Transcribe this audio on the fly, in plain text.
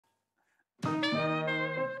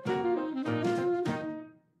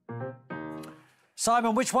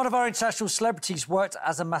Simon, which one of our international celebrities worked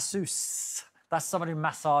as a masseuse? That's someone who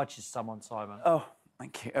massages someone, Simon. Oh,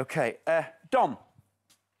 thank you. OK. Dom.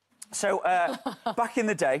 So, back in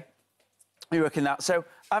the day, you work in that. So,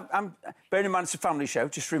 I'm bearing in mind it's a family show,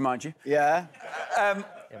 just to remind you. Yeah.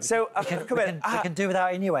 We can do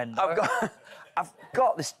without innuendo. I've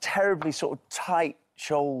got this terribly sort of tight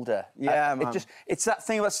shoulder. Yeah, man. It's that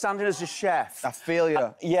thing about standing as a chef. I feel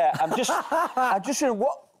you. Yeah, I'm just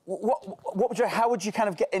wondering, how would you kind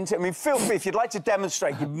of get into it? I mean, feel free, if you'd like to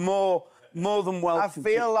demonstrate, you're more than welcome. I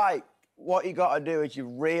feel like what you got to do is you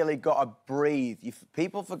really got to breathe.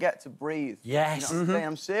 People forget to breathe. Yes. You know what I'm saying?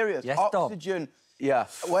 I'm serious. Yes, Oxygen. Dom. Yeah.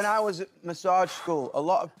 When I was at massage school, a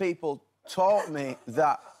lot of people taught me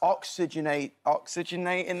that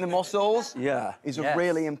oxygenating the muscles is a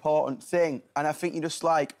really important thing. And I think you just,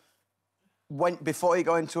 like, before you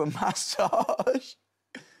go into a massage,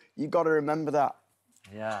 you got to remember that.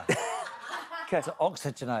 Yeah. To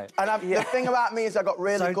oxygenate. And the thing about me is I got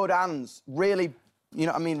really good hands. Really, you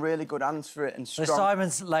know what I mean? Really good hands for it and strong. So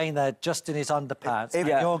Simon's laying there just in his underpants, and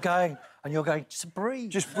you're going, just breathe.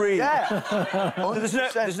 Just breathe. Yeah.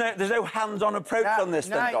 There's no hands-on approach on this,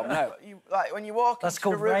 then, Dom, no. Like, when you walk That's into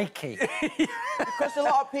called the room, Reiki. Because a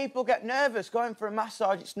lot of people get nervous. Going for a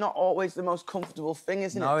massage, it's not always the most comfortable thing,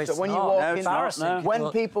 isn't it? No, it's so when not. you walk No, in, it's embarrassing.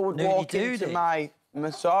 when people would walk into my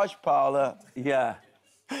massage parlour, He owned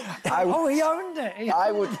it.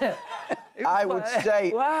 I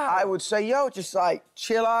would say, yo, just like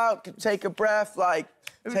chill out, take a breath, like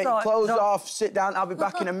take your clothes off, sit down. I'll be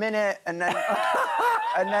back in a minute, and then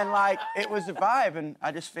like it was a vibe. And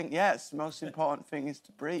I just think, it's the most important thing is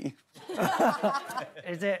to breathe.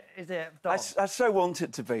 Is it? Dom? I so want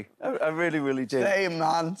it to be. I really, really do. Same,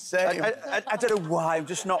 man. Same. I don't know why. I'm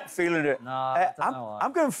just not feeling it. No, I don't know why.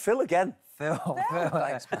 I'm going Phil again. Phil.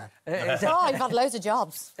 Thanks, man. You've had loads of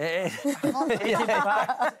jobs. It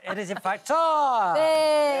is in fact time.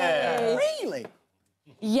 Hey. Really?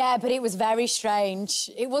 Yeah, but it was very strange.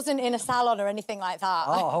 It wasn't in a salon or anything like that.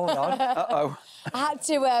 Oh, hold on. Uh-oh. I had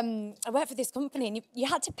to, I worked for this company and you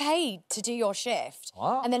had to pay to do your shift.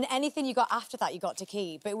 What? And then anything you got after that, you got to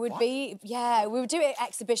keep. It would be, we would do it at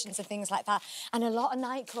exhibitions and things like that. And a lot of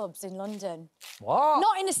nightclubs in London. What?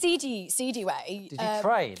 Not in a seedy way. Did you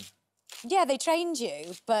train? Yeah, they trained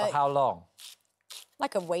you, but... For how long?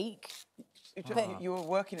 Like a week. You were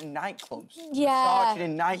working in nightclubs. Yeah.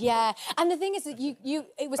 Massaging in nightclubs. Yeah. And the thing is that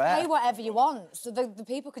it was pay whatever you want. So the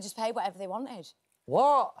people could just pay whatever they wanted.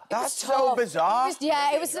 What? That's so bizarre.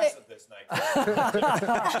 It was.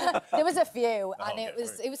 There was a few, and it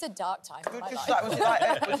was a dark time.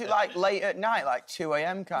 Was it like late at night, like 2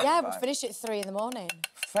 a.m. kind of? Yeah, we finished at 3 in the morning.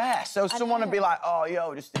 Fair. So someone would be like, oh,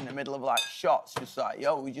 yo, just in the middle of like shots, just like,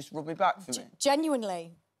 yo, will you just rub me back for me?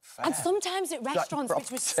 Genuinely. Fair. And sometimes at restaurants,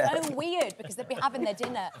 which was so weird, because they'd be having their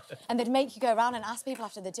dinner and they'd make you go around and ask people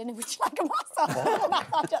after the dinner, would you like a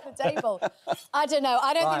massage at the table? I don't know.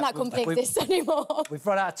 I don't think that company exists anymore. We've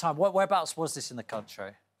run out of time. Whereabouts was this in the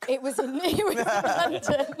country? It was in London.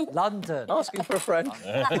 London. Asking for a friend.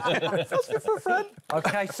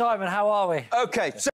 OK, Simon, how are we? OK, so...